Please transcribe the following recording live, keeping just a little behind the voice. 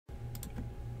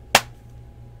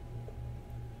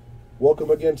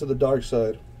Welcome again to the dark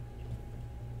side.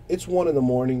 It's 1 in the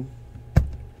morning.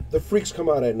 The freaks come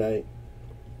out at night.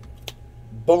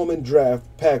 Bowman draft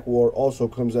pack war also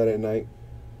comes out at night.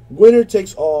 Winner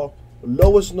takes all.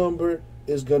 Lowest number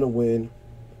is gonna win.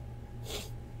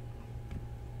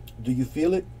 Do you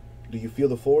feel it? Do you feel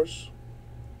the force?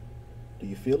 Do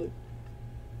you feel it?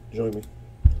 Join me.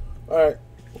 Alright.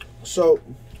 So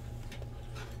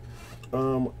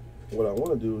what I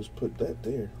want to do is put that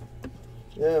there.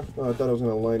 Yeah, I thought I was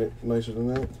going to line it nicer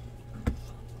than that.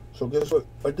 So guess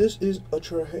what? This is a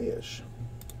trash.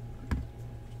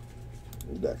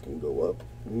 That can go up.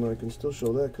 And I can still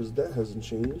show that because that hasn't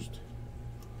changed.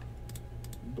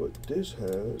 But this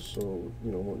has. So,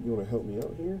 you know, you want to help me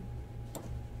out here?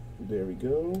 There we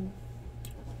go.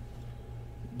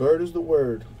 Bird is the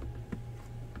word.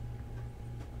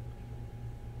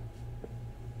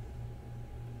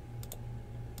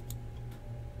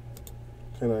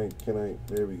 Can I,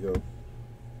 there we go.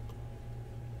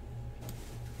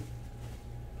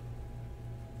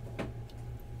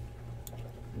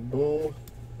 Boom.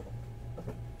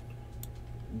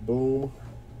 Boom.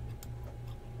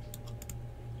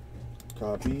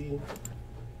 Copy.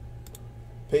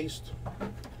 Paste.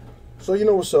 So you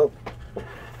know what's up.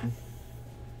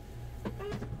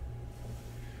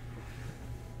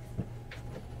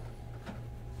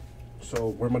 So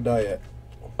where my die at?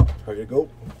 How you go?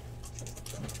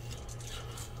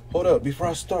 Hold up, before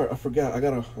I start, I forgot. I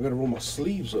gotta roll my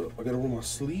sleeves up. I gotta roll my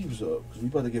sleeves up because we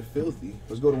about to get filthy.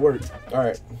 Let's go to work. All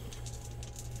right.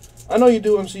 I know you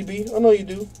do, MCB. I know you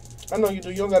do. I know you do.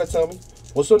 You don't gotta tell me.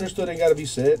 What's understood ain't gotta be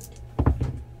said.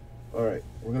 All right,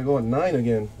 we're gonna go on 9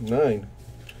 again. 9.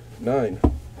 I'm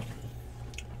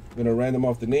gonna random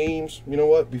off the names. You know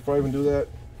what? Before I even do that,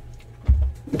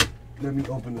 let me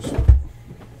open this up.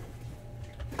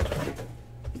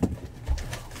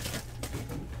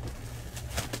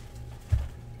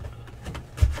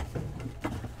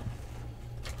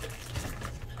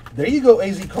 There you go,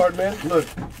 AZ Card Man. Look,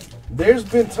 there's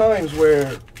been times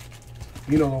where,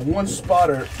 you know, one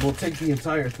spotter will take the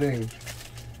entire thing.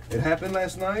 It happened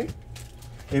last night.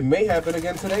 It may happen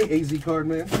again today, AZ Card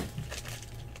Man.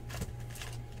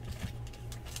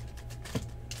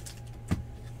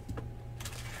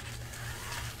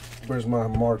 Where's my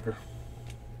marker?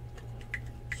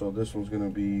 So this one's gonna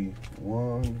be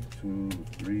 1, 2,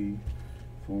 3,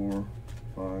 4,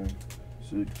 5,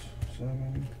 6,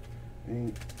 7,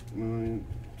 8, 9,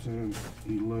 10,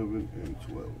 11, and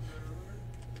 12.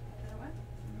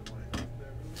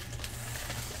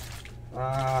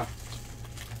 Ah.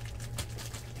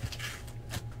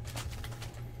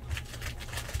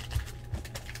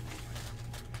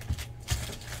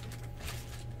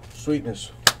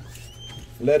 Sweetness.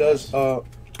 Let us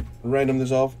random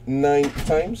this off 9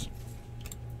 times.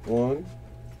 1,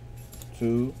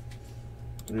 2,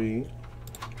 3,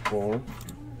 4,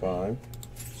 5,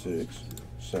 6,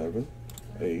 7,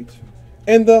 8,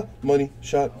 and the money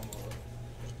shot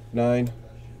 9.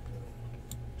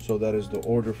 So that is the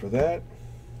order for that.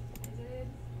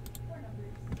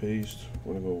 Paste.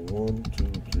 We're gonna go 1, 2,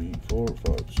 3, 4,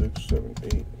 5, 6, 7,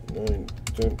 8, 9,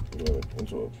 10, 11, and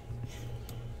 12.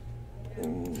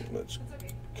 And let's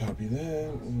copy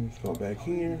that and go back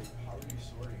here.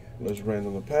 Let's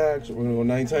random the packs. We're gonna go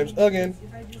 9 times again.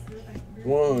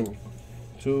 1,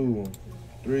 2,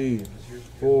 3,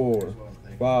 4,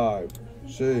 5,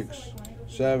 6,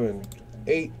 7,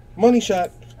 8. Money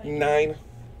shot 9.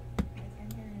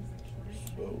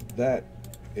 So that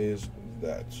is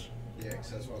that. Yeah,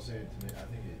 because that's what I was saying to me. I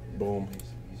think it Boom. makes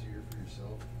it easier for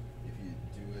yourself if you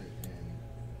do it in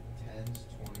 10s,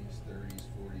 20s, 30s,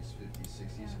 40s, 50s,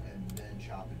 60s, and then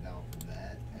chop it down from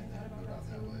that, and then go down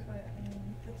that way. But I mean,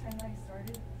 the time that I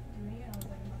started doing it, I was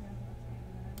like, I'm not gonna have enough time,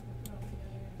 and then I put it all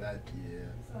together. That, yeah.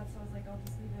 So that's why I was like, I'll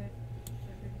just leave it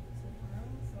for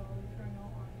tomorrow. So I'll leave it on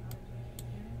how to do it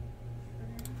here.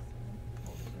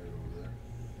 I'll just put it over there.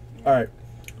 All right.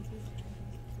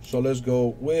 So let's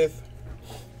go with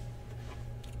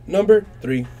number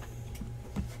 3.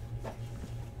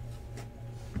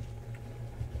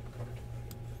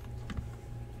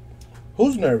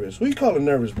 Who's nervous? Who you calling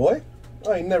nervous, boy?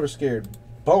 I ain't never scared.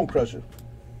 Bone crusher.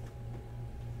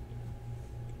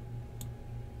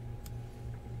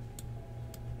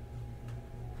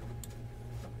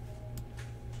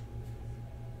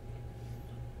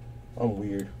 I'm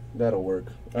weird. That'll work.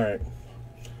 All right.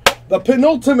 The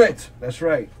penultimate. That's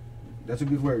right. That's a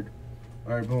good word.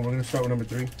 All right, boom. We're gonna start with number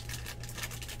 3.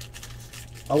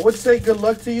 I would say good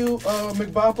luck to you,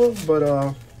 McBoppa,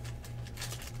 but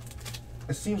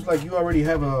it seems like you already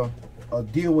have a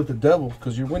deal with the devil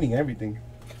because you're winning everything.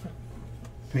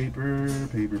 Paper,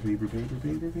 paper, paper, paper,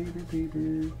 paper, paper,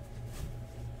 paper.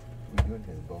 What are we doing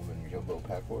here? The Bowman Jumbo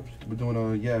Pack Wars? We're doing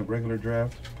a regular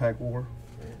draft pack war.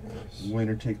 Very nice.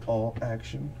 Winner take all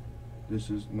action. This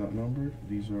is not numbered.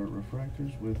 These are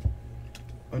refractors with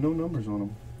no numbers on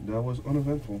them. That was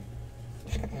uneventful.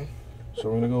 So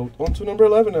we're gonna go on to number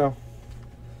 11 now.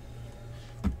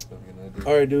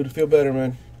 All right, dude. Feel better,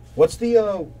 man. What's the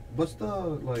deal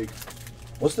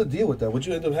with that? What'd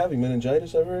you end up having?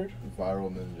 Meningitis? I've heard.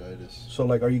 Viral meningitis. So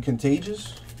like, are you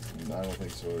contagious? I don't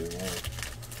think so anymore.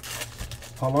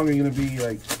 How long are you gonna be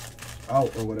like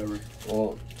out or whatever?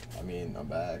 Well, I mean, I'm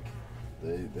back.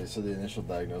 They said the initial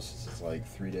diagnosis is like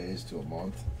 3 days to a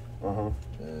month.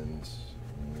 And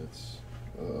it's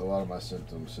a lot of my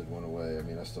symptoms had went away. I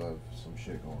mean, I still have some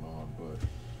shit going on, but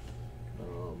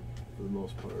for the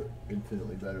most part,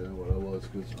 infinitely better than what I was,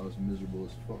 because I was miserable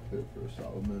as fuck there for a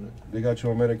solid minute. They got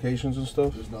you on medications and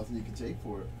stuff? There's nothing you can take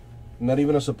for it. Not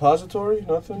even a suppository?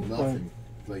 Nothing? Nothing.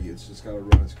 Like, it's just got to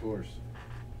run its course.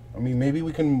 I mean, maybe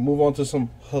we can move on to some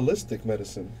holistic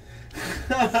medicine.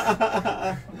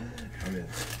 I mean,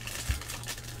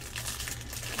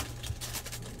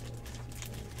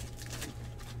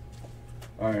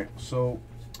 all right, so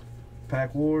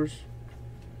pack wars.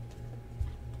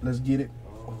 Let's get it.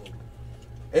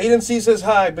 Aiden C says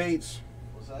hi, Bates.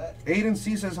 what's that? Aiden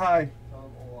C says hi. Tell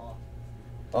him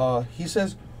hola. He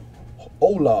says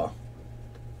hola.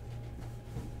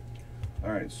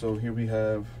 All right, so here we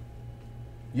have.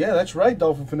 Yeah, that's right,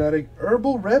 Dolphin Fanatic.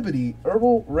 Herbal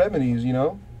remedies, you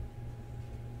know.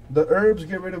 The herbs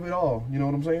get rid of it all. You know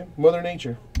what I'm saying? Mother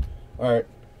Nature. All right.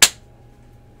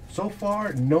 So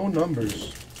far, no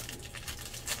numbers.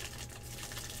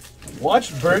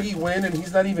 Watch Bergie win and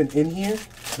he's not even in here.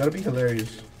 That'll be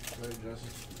hilarious.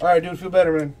 All right, dude, feel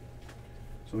better, man.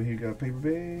 So here you got paper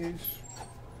base.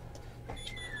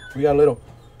 We got a little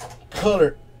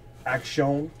color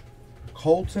action.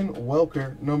 Colton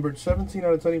Welker, numbered 17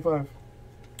 out of 25.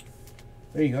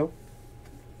 There you go.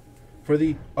 For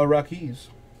the Iraqis.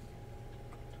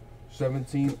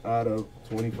 17 out of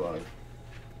 25.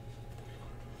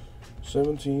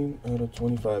 17 out of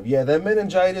 25. Yeah, that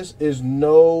meningitis is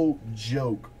no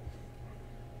joke.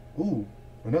 Ooh,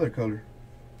 another color.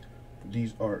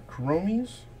 These are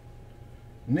chromies.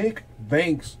 Nick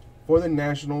Banks for the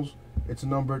Nationals. It's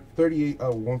numbered 38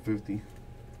 out of 150. And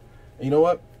you know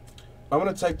what? I'm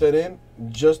going to type that in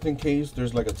just in case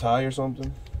there's like a tie or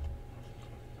something.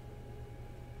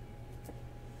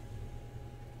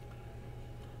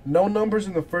 No numbers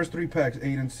in the first 3 packs, A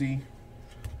and C.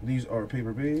 These are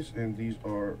paper base, and these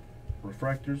are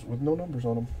refractors with no numbers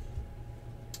on them.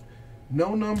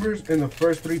 No numbers in the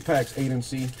first 3 packs, A and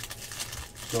C.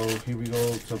 So here we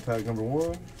go to pack number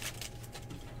 1.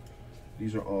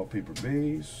 These are all paper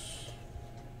base.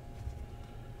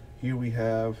 Here we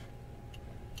have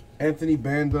Anthony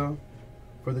Banda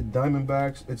for the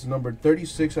Diamondbacks. It's numbered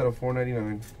 36 out of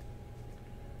 499.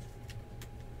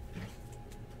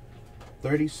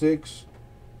 36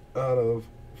 out of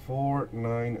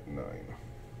 499.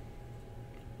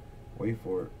 Wait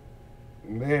for it.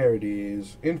 There it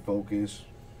is. In focus.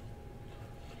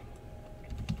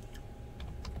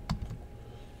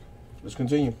 Let's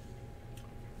continue.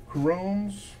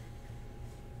 Chromes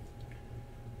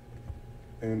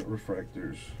and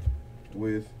refractors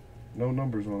with no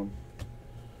numbers on them.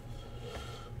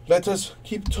 Let us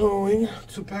keep towing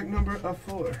to pack number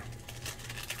 4.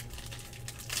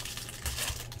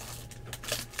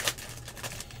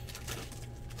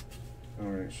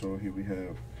 Alright, so here we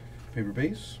have paper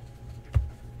base.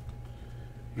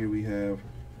 Here we have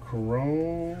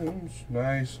chromes.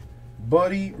 Nice.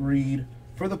 Buddy Reed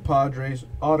for the Padres.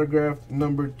 Autographed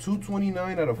number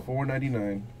 229 out of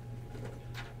 499.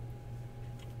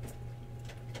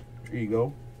 Here you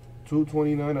go.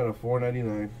 229 out of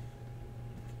 499.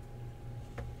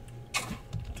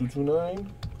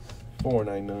 229,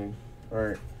 499.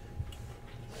 Alright.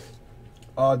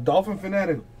 Dolphin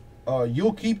Fanatic.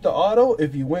 You'll keep the auto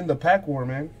if you win the pack war,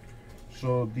 man.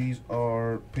 So these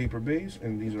are paper base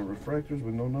and these are refractors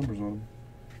with no numbers on them.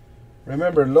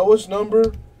 Remember, lowest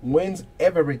number wins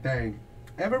everything.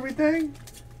 Everything?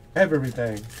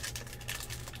 Everything.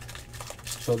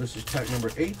 So this is pack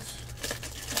number 8.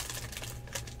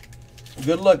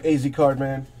 Good luck, AZ Card,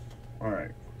 man.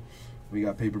 Alright. We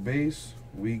got paper base.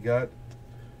 We got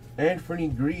Anthony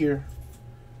Greer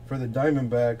for the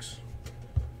Diamondbacks.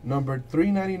 Numbered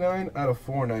 399 out of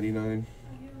 499.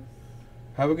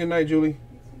 Have a good night, Julie.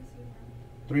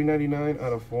 399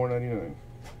 out of 499.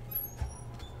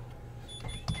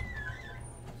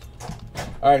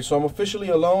 Alright, so I'm officially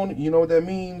alone. You know what that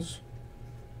means?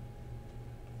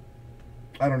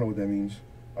 I don't know what that means.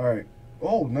 Alright.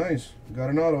 Oh, nice.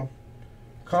 Got an auto.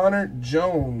 Connor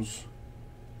Jones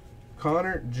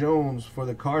Connor Jones for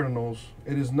the Cardinals.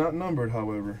 It is not numbered,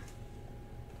 however.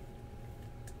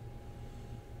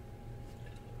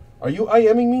 Are you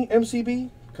IMing me, MCB?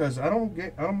 Because I don't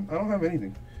have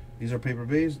anything. These are paper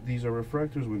base. These are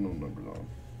refractors with no numbers on.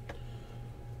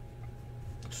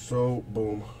 So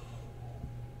boom.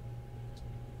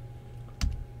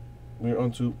 We're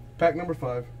on to pack number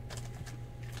 5.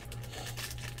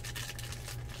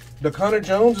 The Connor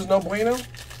Jones is no bueno.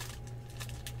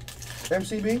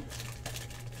 MCB.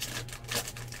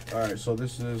 All right, so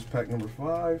this is pack number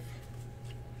 5.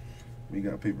 We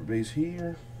got paper base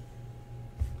here.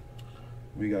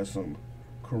 We got some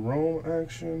chrome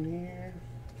action here.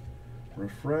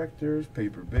 Refractors,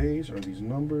 paper base. Are these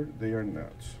numbered? They are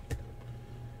not.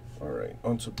 All right,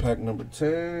 on to pack number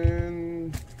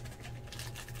 10.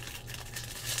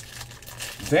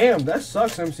 Damn, that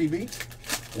sucks, MCB.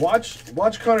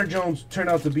 Watch Connor Jones turn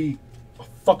out to be a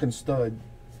fucking stud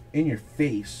in your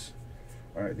face.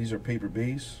 All right, these are paper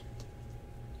base.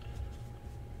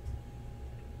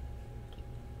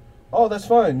 Oh, that's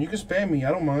fine. You can spam me.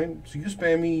 I don't mind. So you can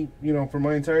spam me, you know, for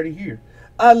my entirety here.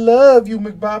 I love you,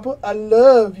 McBappa. I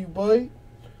love you, boy.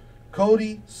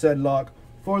 Cody Sedlock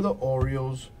for the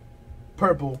Orioles.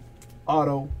 Purple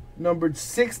auto, numbered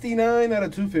 69 out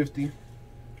of 250.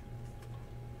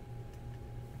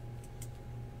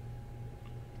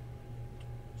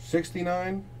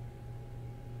 $69.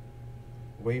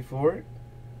 Wait for it.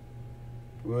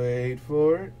 Wait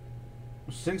for it.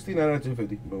 69 out of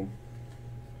 250. Boom.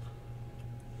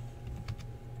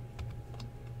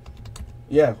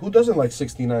 Yeah, who doesn't like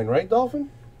 69, right, Dolphin?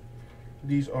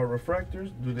 These are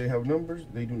refractors. Do they have numbers?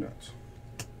 They do not.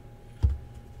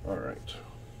 All right.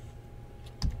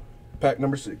 Pack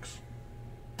number 6.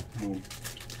 Boom.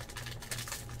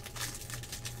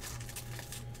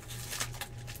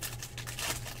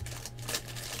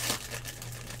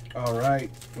 All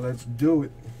right, let's do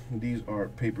it. These are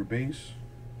paper base.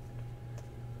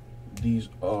 These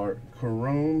are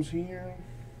chromes here.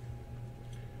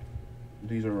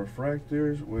 These are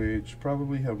refractors, which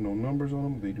probably have no numbers on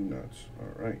them. They do not.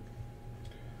 All right.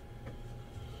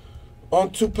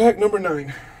 On to pack number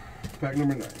 9. Pack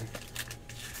number 9.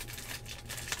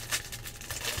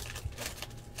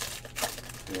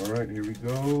 All right, here we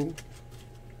go.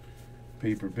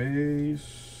 Paper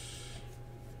base.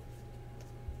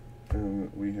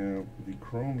 And we have the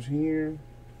chromes here.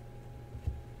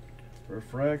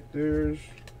 Refractors.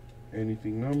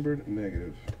 Anything numbered?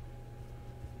 Negative.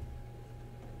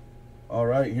 All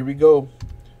right, here we go.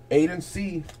 8 and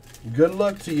C. Good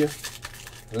luck to you.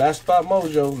 Last spot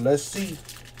mojo. Let's see.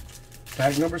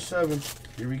 Pack number 7.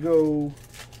 Here we go.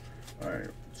 All right,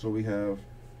 so we have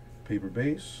paper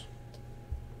base.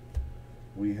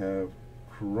 We have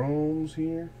chromes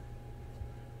here.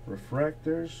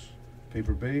 Refractors.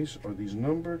 Paper base. Are these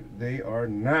numbered? They are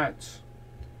not.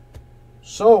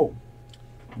 So,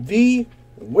 the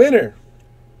winner.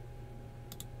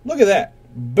 Look at that.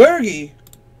 Bergie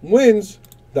wins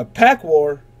the pack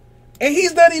war, and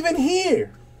he's not even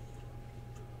here.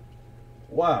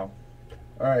 Wow.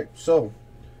 All right, so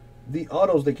the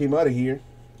autos that came out of here,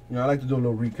 you know, I like to do a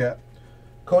little recap.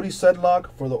 Cody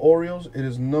Sedlock for the Orioles. It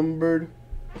is numbered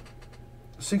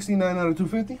 69 out of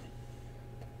 250.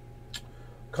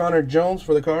 Connor Jones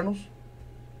for the Cardinals.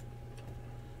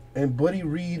 And Buddy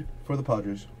Reed for the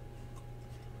Padres.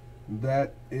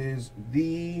 That is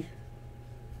the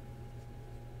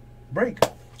break.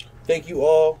 Thank you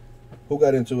all who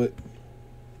got into it.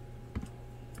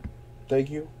 Thank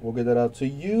you. We'll get that out to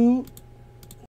you